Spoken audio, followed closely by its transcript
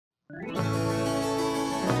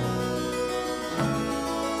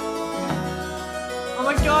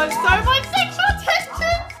god, so much sexual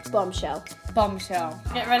tension. Bombshell. Bombshell.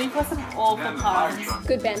 Get ready for some awful puns.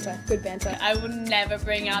 Good banter. Good banter. I will never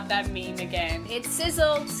bring out that meme again. It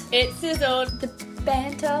sizzled. It sizzled. The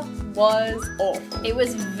banter was awful. It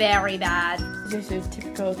was very bad. Just a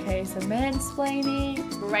typical case of mansplaining.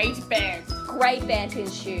 Great band. Great banter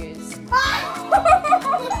shoes.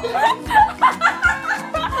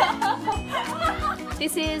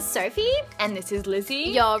 This is Sophie. And this is Lizzie.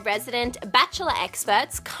 Your resident Bachelor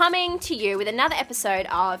experts coming to you with another episode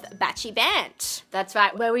of Batchy Bant. That's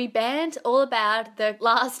right, where we bant all about the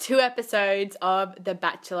last 2 episodes of The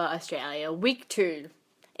Bachelor Australia, week 2.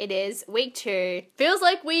 It is week 2. Feels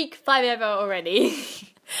like week 5 ever already.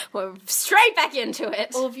 We're straight back into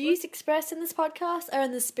it. All views expressed in this podcast are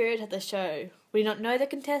in the spirit of the show. We do not know the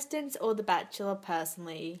contestants or The Bachelor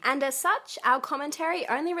personally. And as such, our commentary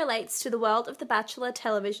only relates to the world of The Bachelor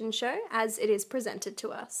television show as it is presented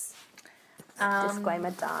to us.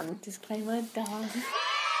 Disclaimer done. Disclaimer done.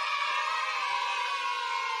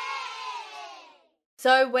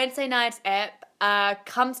 So Wednesday night's ep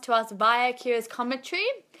comes to us via Kira's commentary.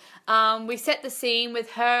 We set the scene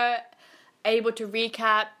with her able to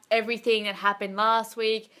recap everything that happened last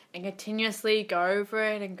week and continuously go over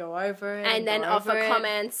it and go over it. And then offer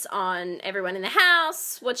comments on everyone in the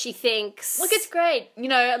house, what she thinks. Look, it's great. You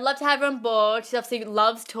know, I'd love to have her on board. She obviously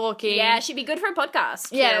loves talking. Yeah, she'd be good for a podcast.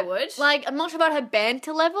 Yeah, Kira would. Like, I'm not sure about her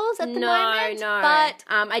banter levels at the moment. No. But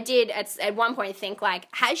I did at one point think, like,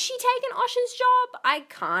 has she taken Osha's job? I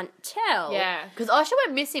can't tell. yeah, because Osha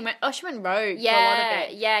went missing. Osha went rogue for a lot of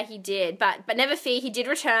it. Yeah, he did. But never fear, he did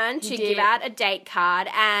return to did. give out a date card.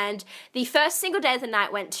 And the first single day of the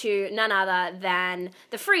night went to none other than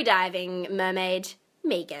the freediving mermaid,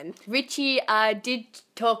 Megan. Richie did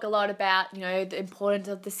talk a lot about, you know, the importance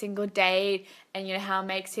of the single date and, you know, how it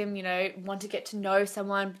makes him, you know, want to get to know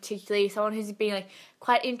someone, particularly someone who's been, like,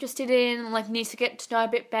 quite interested in, like, needs to get to know a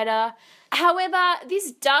bit better. However,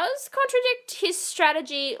 this does contradict his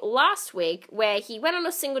strategy last week where he went on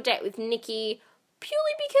a single date with Nikki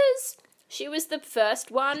purely because she was the first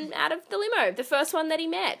one out of the limo, the first one that he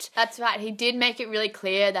met. That's right. He did make it really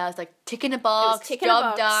clear that was like ticking a box, Ticking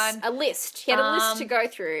job a box, done. a list. He had a list to go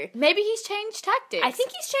through. Maybe he's changed tactics. I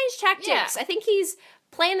think he's changed tactics. Yeah. I think he's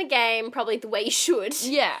playing the game probably the way he should.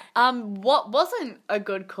 Yeah. What wasn't a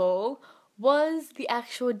good call was the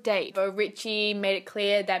actual date. But Richie made it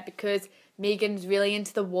clear that because Megan's really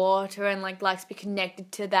into the water and like likes to be connected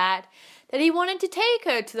to that he wanted to take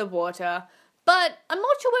her to the water. But I'm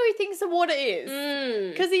not sure where he thinks the water is.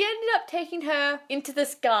 Because he ended up taking her into the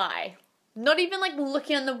sky. Not even, like,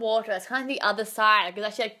 looking on the water. It's kind of the other side. Like, it was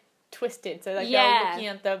actually, like, twisted. So, like, they were looking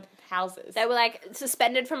at the houses. They were, like,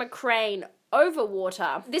 suspended from a crane over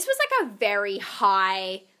water. This was, like, a very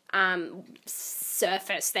high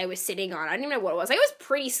surface they were sitting on. I don't even know what it was. Like, it was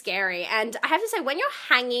pretty scary. And I have to say, when you're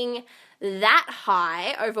hanging that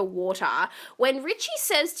high over water, when Richie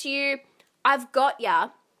says to you, "I've got ya,"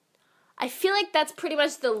 I feel like that's pretty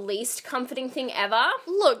much the least comforting thing ever.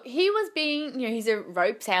 Look, he was being, you know, he's a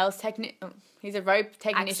rope he's a rope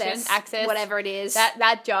technician, access, whatever it is.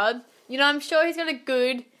 That job. You know, I'm sure he's got a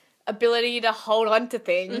good ability to hold on to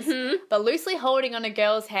things, but loosely holding on a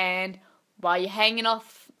girl's hand while you're hanging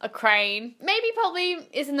off a crane, probably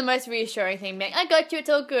isn't the most reassuring thing. Man, I got you,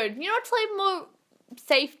 it's all good. You know what's like more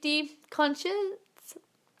safety conscious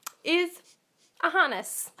is a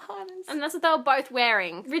harness. And that's what they were both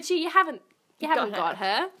wearing. Richie, you haven't got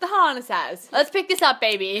her. The harness has. Let's pick this up,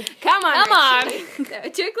 baby. Come on, Richie. There were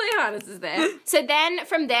 2 clear harnesses there. So then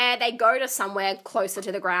from there, they go to somewhere closer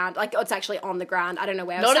to the ground. Like, it's actually on the ground. I don't know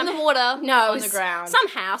where. Not in the water. No. On the ground. Some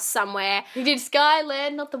house somewhere. He did sky,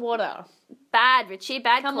 land, not the water. Bad, Richie.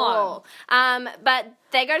 Bad Come call. But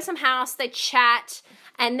they go to some house, they chat,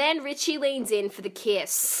 and then Richie leans in for the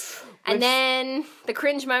kiss. And then the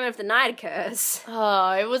cringe moment of the night occurs.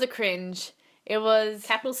 Oh, it was a cringe. It was...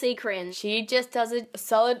 Capital C cringe. She just does a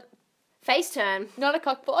solid... Face turn. Not a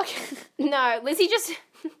cockblock. No, Lizzie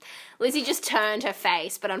just turned her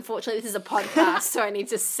face, but unfortunately this is a podcast, so I need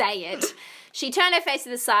to say it. She turned her face to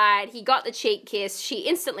the side, he got the cheek kiss, she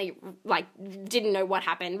instantly, like, didn't know what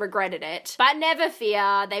happened, regretted it. But never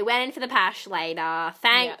fear, they went in for the pash later.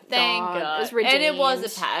 Thank God. It was redeemed. And it was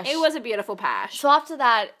a pash. It was a beautiful pash. So after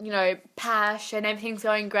that, you know, pash and everything's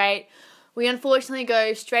going great, we unfortunately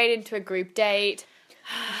go straight into a group date.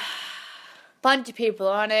 Bunch of people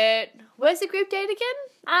on it. Where's the group date again?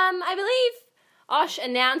 I believe Osh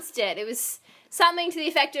announced it. It was something to the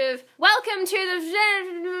effect of, "Welcome to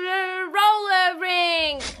the roller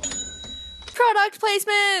ring." Product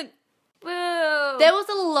placement! Boo. There was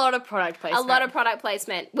a lot of product A placement. lot of product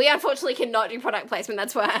placement. We unfortunately cannot do product placement.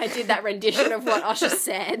 That's why I did that rendition of what Osha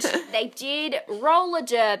said. They did roller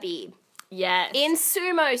derby Yes. in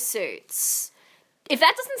sumo suits. If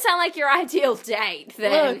that doesn't sound like your ideal date,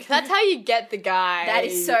 then Look, that's how you get the guy. that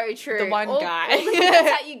is so true. The one guy.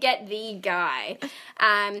 That's how you get the guy.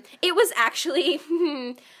 It was actually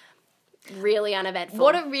really uneventful.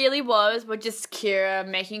 What it really was just Kira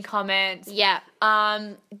making comments. Yeah.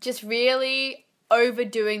 Just really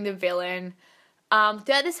overdoing the villain. Throughout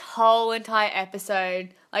this whole entire episode,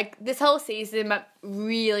 like this whole season, but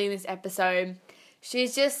really in this episode,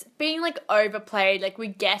 she's just being like overplayed. Like we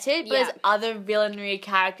get it, but Yeah. there's other villainry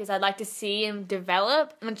characters I'd like to see and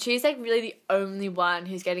develop, and she's like really the only one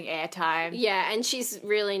who's getting airtime. Yeah, and she's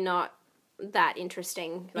really not that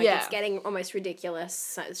interesting. Like, Yeah. it's getting almost ridiculous.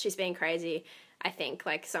 So she's being crazy, I think.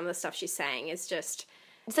 Like, some of the stuff she's saying is just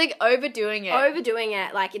It's like overdoing it. overdoing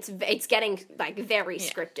it. Like, it's getting, like, very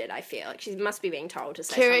scripted, I feel. Like, she must be being told to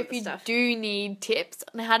say some Kira, of if the you stuff. do need tips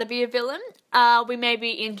on how to be a villain, we may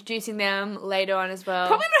be introducing them later on as well.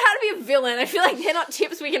 Probably not how to be a villain. I feel like they're not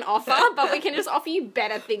tips we can offer, but we can just offer you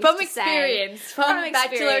better things From to experience. say. From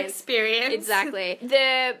bachelor experience. Exactly.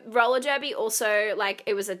 The roller derby also, like,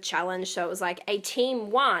 it was a challenge, so it was like a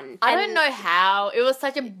team won. I And- don't know how. It was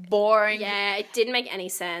such a boring Yeah, it didn't make any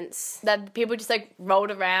sense. that people just like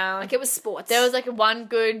rolled around. Like, it was sports. There was like one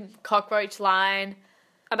good cockroach line.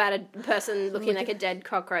 about a person looking like a dead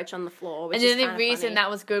cockroach on the floor, which And is then the kinda reason funny. that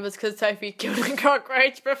was good was because Sophie killed a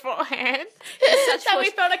cockroach beforehand. such so we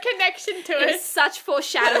force- felt a connection to It it. was such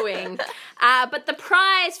foreshadowing. But the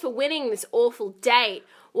prize for winning this awful date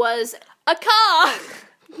was A car!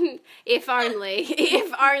 if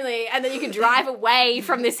only, and then you could drive away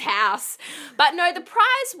from this house. But no, the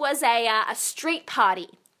prize was a street party.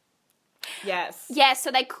 Yes. Yeah, so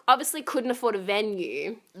they obviously couldn't afford a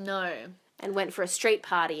venue No. and went for a street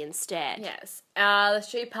party instead. Yes. The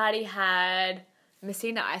street party had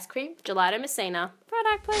Messina ice cream. Gelato Messina,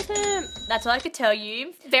 product placement, That's all I could tell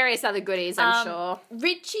you. various other goodies, I'm sure.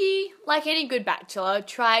 Richie, like any good bachelor,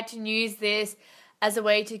 tried to use this as a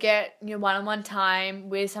way to get one-on-one time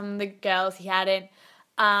with some of the girls he hadn't,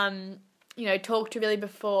 talked to really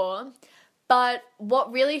before. But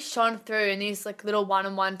what really shone through in these like little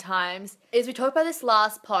one-on-one times is we talked about this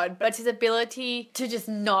last pod, but it's his ability to just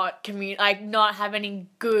not not have any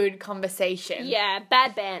good conversation. Yeah,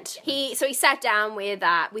 bad band. He sat down with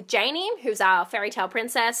Janie, who's our fairy tale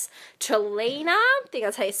princess, Talina, I think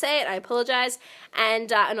that's how you say it, I apologise,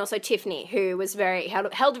 and also Tiffany, who was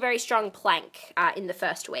held a very strong plank in the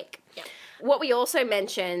first week. Yeah. What we also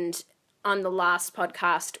mentioned on the last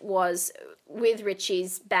podcast was with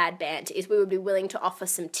Richie's bad band is we would be willing to offer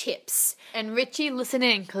some tips. And Richie, listen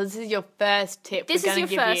in, because this is your first tip. This we're is gonna your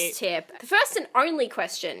give first you. tip. The first and only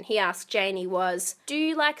question he asked Janie was, do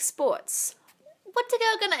you like sports? What's a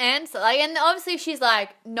girl gonna answer? And obviously she's like,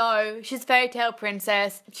 no, she's a fairy tale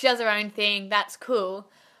princess. She does her own thing. That's cool.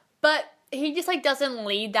 But he just doesn't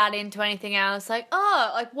lead that into anything else.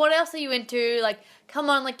 What else are you into? Come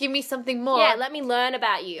on, give me something more. Yeah, let me learn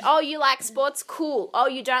about you. Oh, you like sports? Cool. Oh,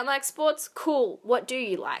 you don't like sports? Cool. What do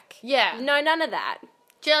you like? Yeah. No, none of that.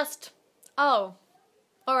 Just, all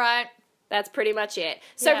right. That's pretty much it.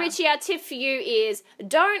 So, Yeah. Richie, our tip for you is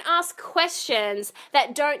don't ask questions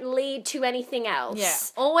that don't lead to anything else. Yeah.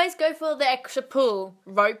 Always go for the extra pull.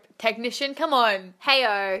 Rope technician, come on.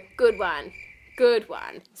 Hey-oh, good one. Good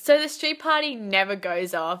one. So the street party never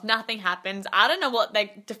goes off. Nothing happens. I don't know what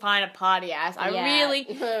they define a party as. I Yeah. really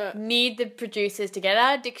need the producers to get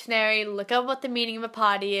out a dictionary, look up what the meaning of a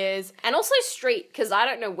party is. And also street, because I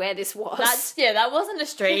don't know where this was. That wasn't a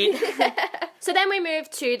street. So then we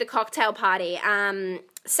moved to the cocktail party.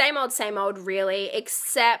 Same old, really,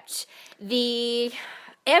 except the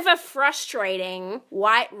ever frustrating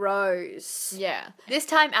White Rose. Yeah. This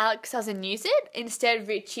time Alex doesn't use it. Instead,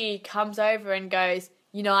 Richie comes over and goes,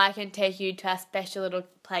 I can take you to a special little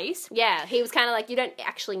place. Yeah, he was kind of like, you don't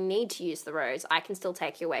actually need to use the rose. I can still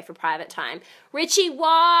take you away for private time. Richie,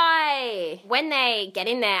 why? When they get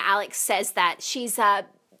in there, Alex says that she's had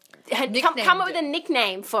come up with a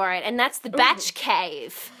nickname for it, and that's the Batch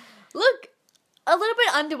Cave. Look, a little bit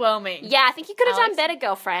underwhelming. Yeah, I think you could have done Alex, better,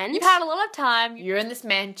 girlfriend. You've had a lot of time. You're in this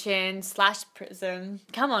mansion / prison.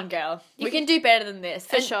 Come on, girl. We can do better than this.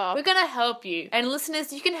 For And sure. We're going to help you. And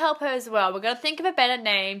listeners, you can help her as well. We're going to think of a better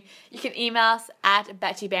name. You can email us at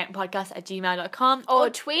batchybandpodcast@gmail.com. Or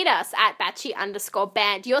tweet us at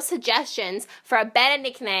batchy_band your suggestions for a better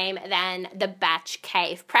nickname than the Batch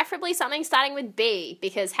Cave. Preferably something starting with B,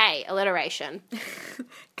 because, hey, alliteration.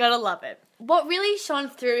 Gotta love it. What really shone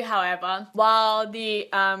through, however, while the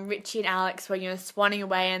Richie and Alex were, swanning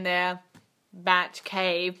away in there, Batch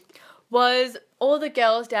Cave was all the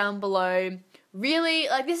girls down below really,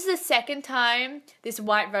 like, this is the second time this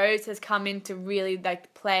White Rose has come in to really,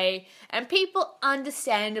 like, play, and people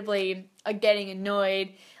understandably are getting annoyed.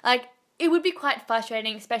 Like, it would be quite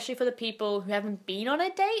frustrating, especially for the people who haven't been on a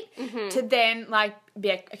date, to then, like, be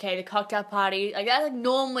like, okay, the cocktail party, like, that's, like,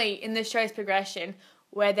 normally in the show's progression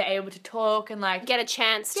where they're able to talk and, like, Get a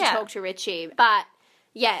chance to Yeah. talk to Richie. But,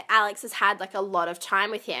 yeah, Alex has had, like, a lot of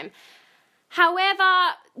time with him.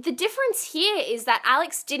 However, the difference here is that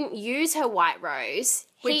Alex didn't use her White Rose.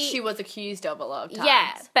 which she was accused of a lot of times.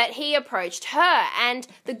 Yeah, but he approached her, and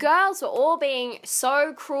the girls were all being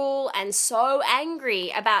so cruel and so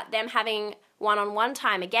angry about them having one-on-one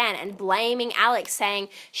time again and blaming Alex, saying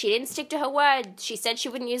she didn't stick to her word. She said she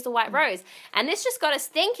wouldn't use the White Rose. And this just got us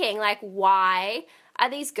thinking, like, why are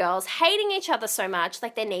these girls hating each other so much?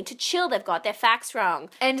 Like, they need to chill. They've got their facts wrong.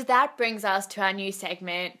 And that brings us to our new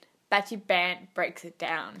segment, Batchy Bant Breaks It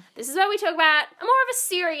Down. This is where we talk about more of a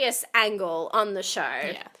serious angle on the show.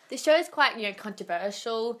 Yeah. The show is quite,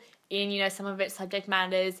 controversial in, some of its subject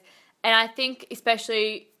matters. And I think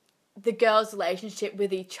especially the girls' relationship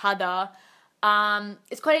with each other,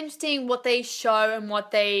 it's quite interesting what they show and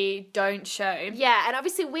what they don't show. Yeah, and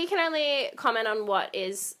obviously we can only comment on what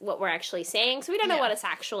we're actually seeing, so we don't know Yeah. what it's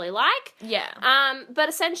actually like. Yeah. But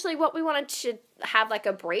essentially what we wanted to have like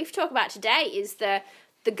a brief talk about today is the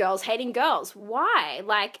girls hating girls. Why?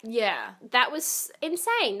 Like, Yeah. that was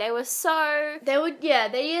insane. They were so... They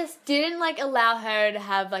just didn't, allow her to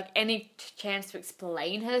have, any chance to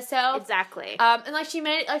explain herself. Exactly. And,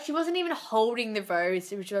 she wasn't even holding the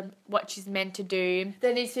rose, which is what she's meant to do.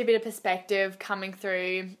 There needs to be a bit of perspective coming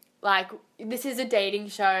through. Like, this is a dating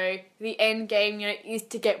show. The end game, is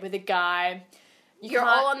to get with a guy. You're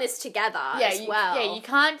all on this together as well. Yeah, you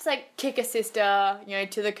can't just, kick a sister,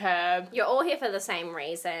 to the curb. You're all here for the same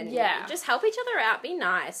reason. Yeah. Just help each other out. Be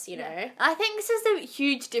nice, know. I think this is the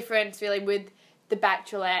huge difference, really, with The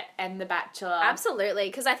Bachelorette and The Bachelor. Absolutely,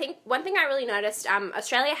 because I think one thing I really noticed,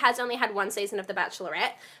 Australia has only had one season of The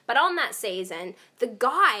Bachelorette, but on that season, the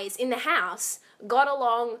guys in the house got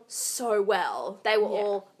along so well. They were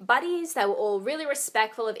all buddies, they were all really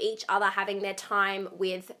respectful of each other, having their time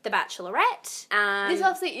with The Bachelorette. This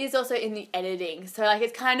obviously is also in the editing, so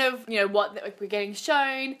it's kind of what we're getting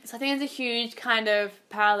shown. So I think there's a huge kind of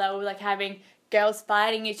parallel with having girls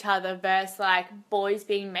fighting each other versus boys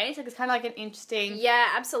being mates. It's kind of an interesting. Yeah,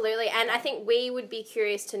 absolutely. And I think we would be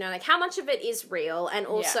curious to know how much of it is real, and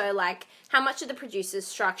also how much of the producers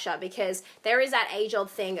structure, because there is that age-old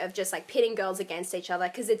thing of just pitting girls against each other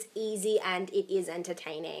because it's easy and it is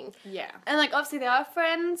entertaining. Yeah. And obviously there are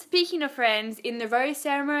friends. Speaking of friends, in the rose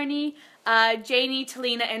ceremony, Janie,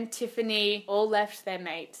 Talina and Tiffany all left their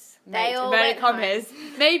mates. They all went home.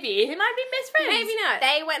 Maybe. They might be best friends. Maybe not.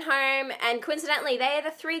 They went home, and coincidentally, they are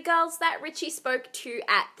the three girls that Richie spoke to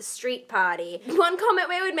at the street party. One comment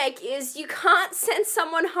we would make is you can't send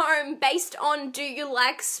someone home based on do you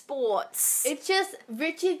like sports. It's just,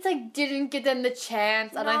 Richie didn't give them the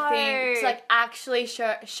chance, and I No. think, to actually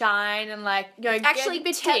shine and Actually, get a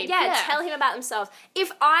bit tell deep. him about themselves.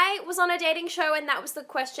 If I was on a dating show and that was the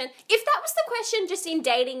question, just in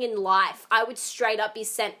dating in life, I would straight up be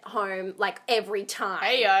sent home every time.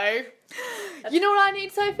 Heyo. You know what I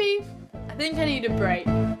need, Sophie? I think I need a break.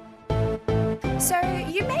 So,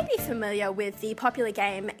 you may be familiar with the popular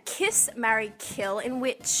game Kiss, Marry, Kill, in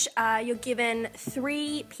which you're given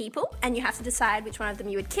 3 people and you have to decide which one of them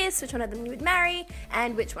you would kiss, which one of them you would marry,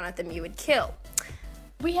 and which one of them you would kill.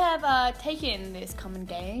 We have taken this common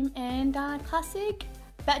game and classic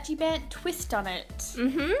Batchy Bant twist on it.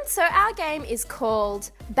 So, our game is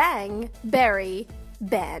called Bang, Berry,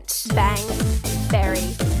 Bant. Bang,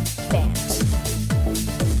 Berry, Bant.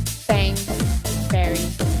 Bang, berry,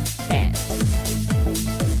 bant.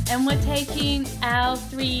 And we're taking our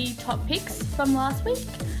 3 top picks from last week.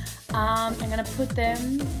 I'm going to put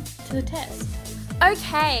them to the test.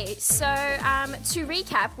 Okay, so to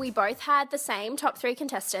recap, we both had the same top 3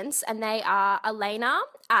 contestants, and they are Elena,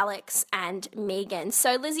 Alex, and Megan.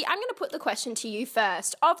 So, Lizzie, I'm going to put the question to you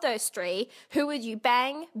first. Of those 3, who would you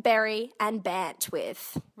bang, bury, and bant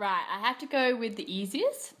with? Right, I have to go with the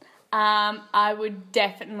easiest. I would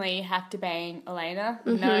definitely have to bang Elena.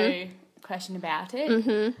 No question about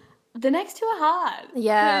it. The next 2 are hard.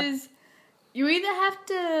 Yeah. Because you either have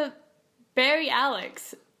to bury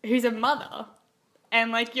Alex, who's a mother,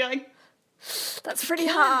 and you're That's pretty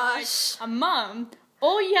killing, harsh. a mum,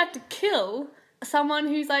 or you have to kill someone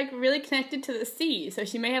who's really connected to the sea, so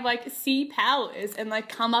she may have sea powers and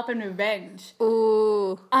come up and revenge.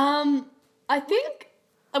 Ooh. I think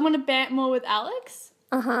I'm gonna bant more with Alex.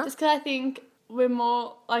 Just because I think we're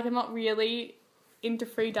more, like, I'm not really into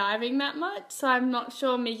free diving that much, so I'm not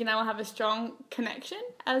sure Megan and I will have a strong connection,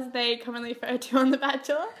 as they commonly refer to on The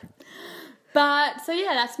Bachelor. But, so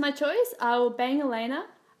yeah, that's my choice. I will bang Elena,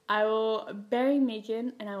 I will bury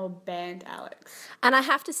Megan, and I will band Alex. And I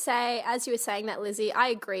have to say, as you were saying that, Lizzie, I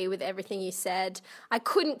agree with everything you said. I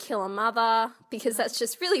couldn't kill a mother because that's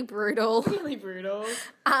just really brutal. Really brutal.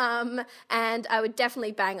 And I would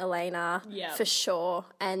definitely bang Elena for sure.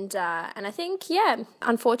 And I think,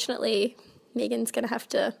 unfortunately, Megan's going to have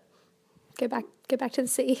to go back to the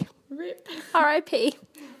sea. Rip. R.I.P.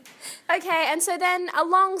 Okay, and so then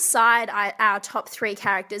alongside our top 3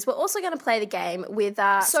 characters, we're also going to play the game with,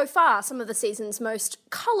 so far, some of the season's most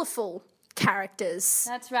colourful characters.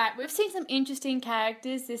 That's right. We've seen some interesting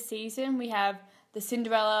characters this season. We have the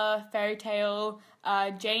Cinderella fairy tale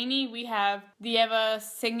Janie. We have the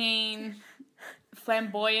ever-singing,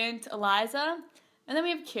 flamboyant Eliza. And then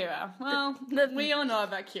we have Kira. Well, we all know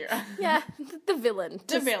about Kira. Yeah, the villain.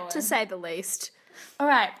 The villain. To say the least. All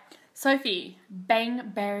right. Sophie,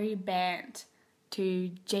 bang, bury, band to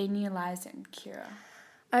Janie, Eliza, and Kira.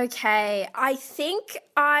 Okay, I think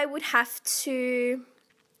I would have to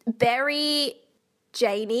bury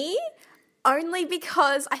Janie, only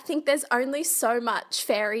because I think there's only so much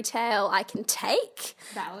fairy tale I can take.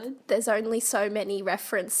 Valid. There's only so many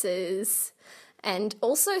references. And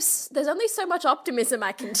also, there's only so much optimism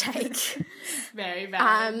I can take. Very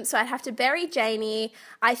valid. So I'd have to bury Janie.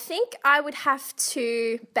 I think I would have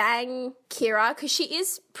to bang Kira because she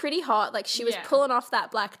is pretty hot. Like, she was pulling off that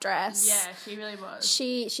black dress. Yeah, she really was.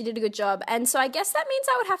 She did a good job. And so I guess that means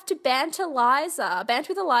I would have to bant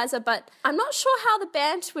with Eliza, but I'm not sure how the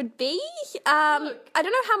bant would be. I don't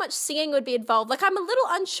know how much singing would be involved. Like, I'm a little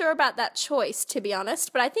unsure about that choice, to be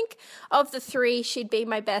honest. But I think of the 3, she'd be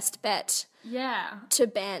my best bet. Yeah. To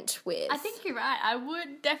bant with. I think you're right. I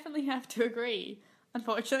would definitely have to agree.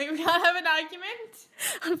 Unfortunately, we can't have an argument.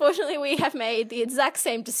 Unfortunately, we have made the exact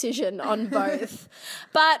same decision on both.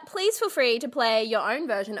 But please feel free to play your own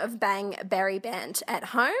version of Bang, Bury, Bant at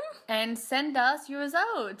home. And send us your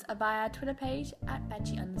results via our Twitter page at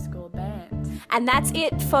 @Batchy_band. And that's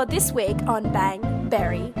it for this week on Bang,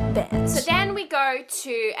 Bury, Bant. So then we go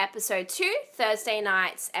to episode 2, Thursday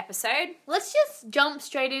night's episode. Let's just jump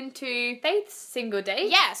straight into Faith's single date.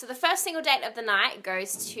 Yeah, so the first single date of the night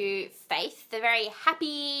goes to Faith, the very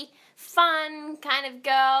happy, fun kind of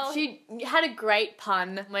girl. She had a great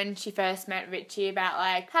pun when she first met Richie about,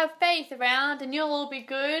 like, have faith around and you'll all be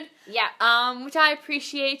good. Yeah. Which I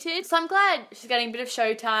appreciated. So I'm glad she's getting a bit of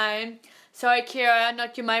showtime. Sorry, Kira,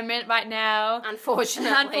 not your moment right now.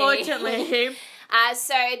 Unfortunately.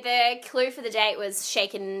 So the clue for the date was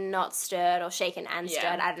shaken, not stirred, or shaken and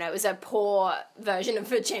stirred. I don't know. It was a poor version of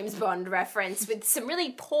a James Bond reference with some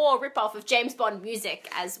really poor rip-off of James Bond music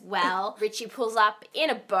as well. Richie pulls up in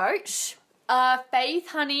a boat. Faith,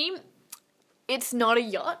 honey, it's not a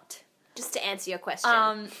yacht. Just to answer your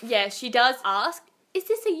question. Yeah, she does ask, is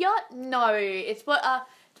this a yacht? No, it's what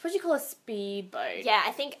you call a speedboat. Yeah,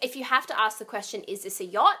 I think if you have to ask the question, is this a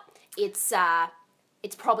yacht?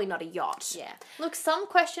 It's probably not a yacht. Yeah. Look, some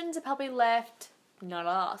questions are probably left not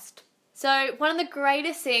asked. So, one of the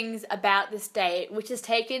greatest things about this date, which has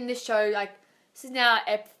taken this show, like, this is now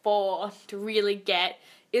Ep 4 to really get,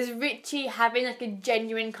 is Richie having, like, a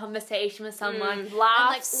genuine conversation with someone.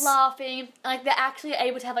 Laughs. And, like, laughing. Like, they're actually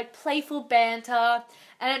able to have, like, playful banter.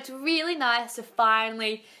 And it's really nice to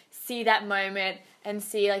finally see that moment and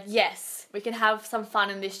see, like, yes, we can have some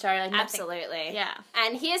fun in this show. Like, absolutely. Yeah.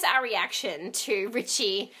 And here's our reaction to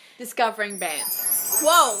Richie discovering bands.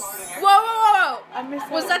 Whoa. I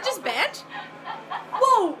missed Was that just band?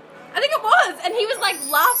 Whoa. I think it was. And he was, like,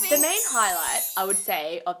 laughing. The main highlight, I would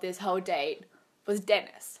say, of this whole date was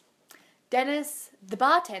Dennis. Dennis, the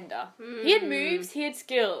bartender. He had moves, he had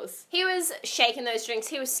skills. He was shaking those drinks,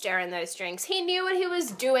 he was stirring those drinks. He knew what he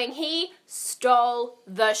was doing. He stole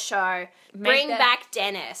the show. Bring back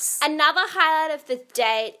Dennis. Another highlight of the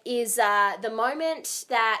date is the moment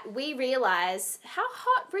that we realise how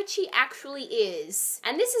hot Richie actually is.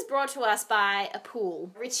 And this is brought to us by a pool.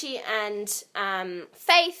 Richie and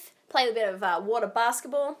Faith played a bit of water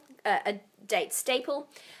basketball, a date staple.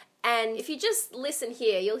 And if you just listen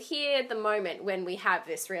here, you'll hear the moment when we have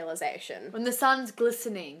this realisation. When the sun's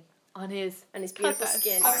glistening on his beautiful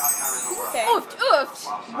skin. Oofed, oofed.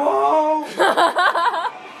 Whoa!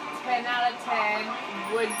 10 out of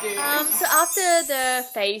 10 would do. So after the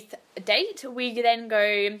Faith date, we then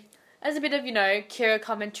go as a bit of, Kira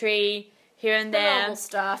commentary here and there. Normal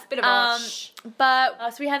stuff, bit of osh.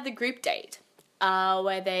 But so we have the group date,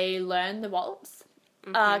 where they learn the waltz.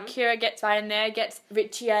 Kira gets right in there, gets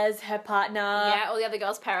Richie as her partner. Yeah, all the other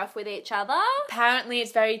girls pair off with each other. Apparently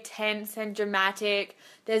it's very tense and dramatic.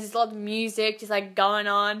 There's a lot of music just like going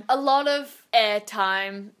on. A lot of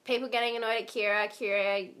airtime. People getting annoyed at Kira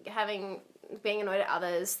being annoyed at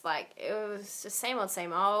others. Like, it was just same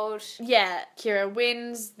old. Yeah, Kira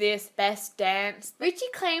wins this best dance. Richie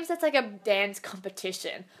claims that's like a dance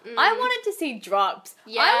competition. I wanted to see drops.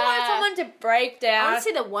 Yeah. I wanted someone to break I down. want to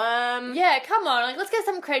see the worm. Yeah, come on. Like, let's get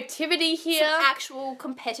some creativity here. Some actual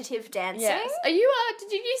competitive dancing. Yes. Are you,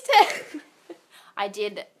 did you used to... I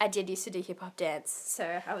did used to do hip-hop dance,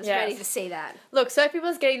 so I was Yes. ready to see that. Look, Sophie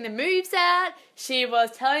was getting the moves out. She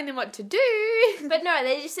was telling them what to do. But no,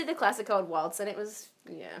 they just did the classic old waltz, and it was,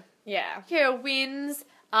 Yeah. Kira wins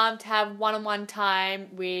to have one-on-one time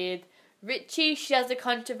with Richie. She does a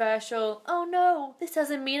controversial, oh no, this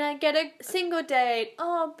doesn't mean I get a single date.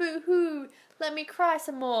 Oh, boo-hoo. Let me cry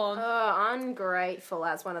some more. Oh, ungrateful,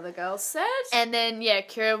 as one of the girls said. And then, yeah,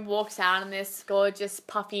 Kira walks out in this gorgeous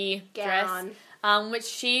puffy Gown. dress. Which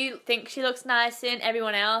she thinks she looks nice in.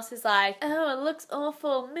 Everyone else is like, oh, it looks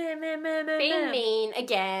awful. Meh, meh, meh, meh, Being meh. mean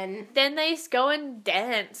again. Then they go and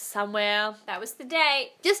dance somewhere. That was the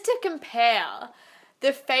date. Just to compare,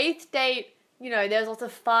 the Faith date, you know, there's lots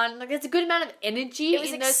of fun. Like, there's a good amount of energy It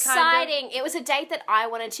was in those kind of... exciting. It was a date that I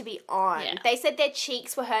wanted to be on. Yeah. They said their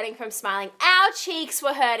cheeks were hurting from smiling. Our cheeks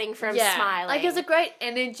were hurting from smiling. Like, there's a great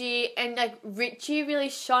energy, and, like, Richie really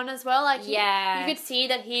shone as well. Like, Yeah. you could see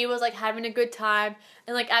that he was, like, having a good time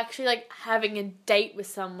and, like, actually, like, having a date with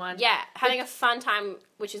someone. Yeah, having a fun time,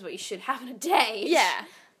 which is what you should have on a date. Yeah.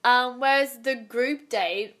 Whereas the group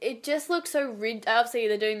date, it just looks so obviously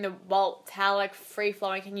they're doing the waltz, how, like,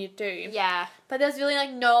 free-flowing can you do? Yeah. But there's really, like,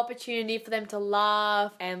 no opportunity for them to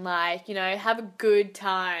laugh and, like, you know, have a good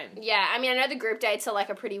time. Yeah, I mean, I know the group dates are like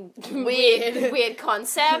a pretty Weird. weird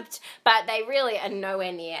concept, but they really are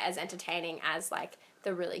nowhere near as entertaining as, like,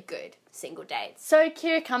 the really good single dates. So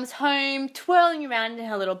Kira comes home, twirling around in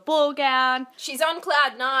her little ball gown. She's on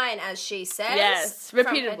cloud 9, as she says. Yes, from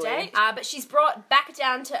her repeatedly. date. But she's brought back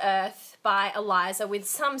down to earth by Eliza with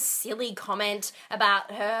some silly comment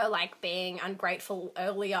about her, like, being ungrateful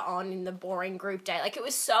earlier on in the boring group date. Like, it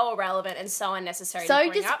was so irrelevant and so unnecessary to So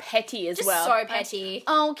bring just up. petty as Just well. so petty.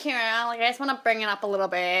 Oh, Kira, like, I just want to bring it up a little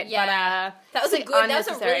bit. Yeah. But, That was a it's, good. like, That was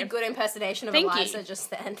a really unnecessary. good impersonation of Thank Eliza you. just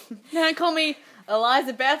then. Don't call me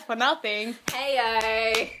Elizabeth for nothing.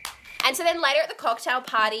 Heyo. And so then later at the cocktail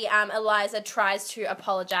party, Eliza tries to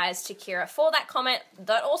apologise to Kira for that comment.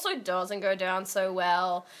 That also doesn't go down so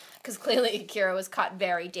well, because clearly Kira was cut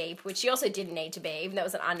very deep, which she also didn't need to be, even though it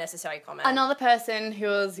was an unnecessary comment. Another person who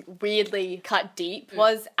was weirdly cut deep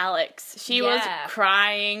was Alex. She was Yeah.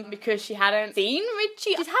 crying because she hadn't seen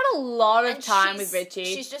Richie. She's had a lot of And time she's- with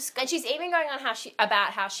Richie. She's even going on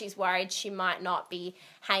how she's worried she might not be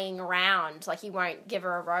hanging around, like he won't give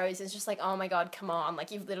her a rose. It's just like, oh my god, come on,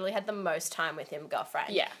 like you've literally had the most time with him,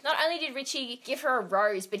 girlfriend. Yeah. Not only did Richie give her a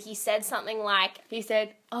rose, but he said something like, He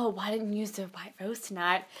said, oh, why didn't you use the white rose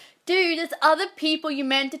tonight? Dude, there's other people you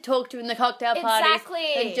meant to talk to in the cocktail parties Exactly.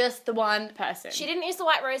 than just the one person. she didn't use the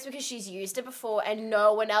white rose because she's used it before and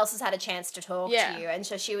no one else has had a chance to talk Yeah. to you. And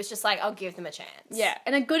so she was just like, I'll give them a chance. Yeah,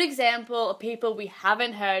 and a good example of people we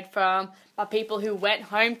haven't heard from, but people who went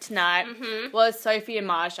home tonight, was Sophie and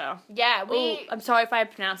Marja. Yeah, Ooh, I'm sorry if I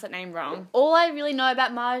pronounced that name wrong. All I really know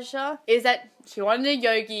about Marja is that she wanted a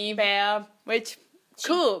Yogi Bear, which,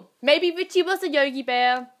 cool. Maybe Richie was a Yogi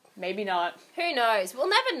Bear, maybe not. Who knows? We'll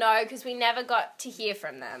never know because we never got to hear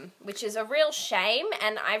from them, which is a real shame.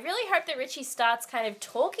 And I really hope that Richie starts kind of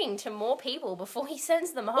talking to more people before he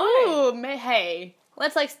sends them home. Ooh, hey,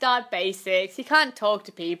 let's like start basics. He can't talk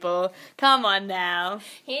to people. Come on now.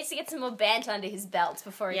 He needs to get some more bant under his belt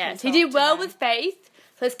before he can Yes, talk he did to well them. with Faith.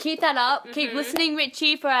 So let's keep that up. Keep listening,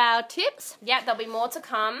 Richie, for our tips. Yeah, there'll be more to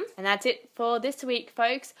come. And that's it for this week,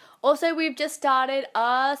 folks. Also, we've just started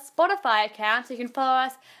a Spotify account, so you can follow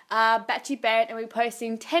us, Batchy Band, and we're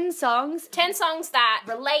posting 10 songs. 10 songs that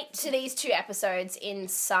relate to these 2 episodes in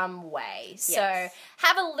some way. So Yes.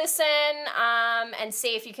 have a listen and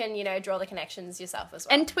see if you can, draw the connections yourself as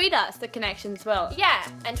well. And tweet us the connections as well. yeah,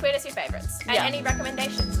 and tweet us your favourites. And Yeah. any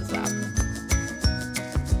recommendations as well.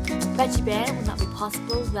 Batchy Band will not be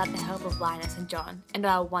possible without the help of Linus and John, and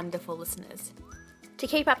our wonderful listeners. To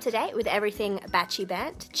keep up to date with everything Batchy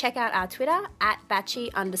Band, check out our Twitter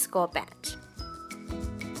 @Batchy_Band.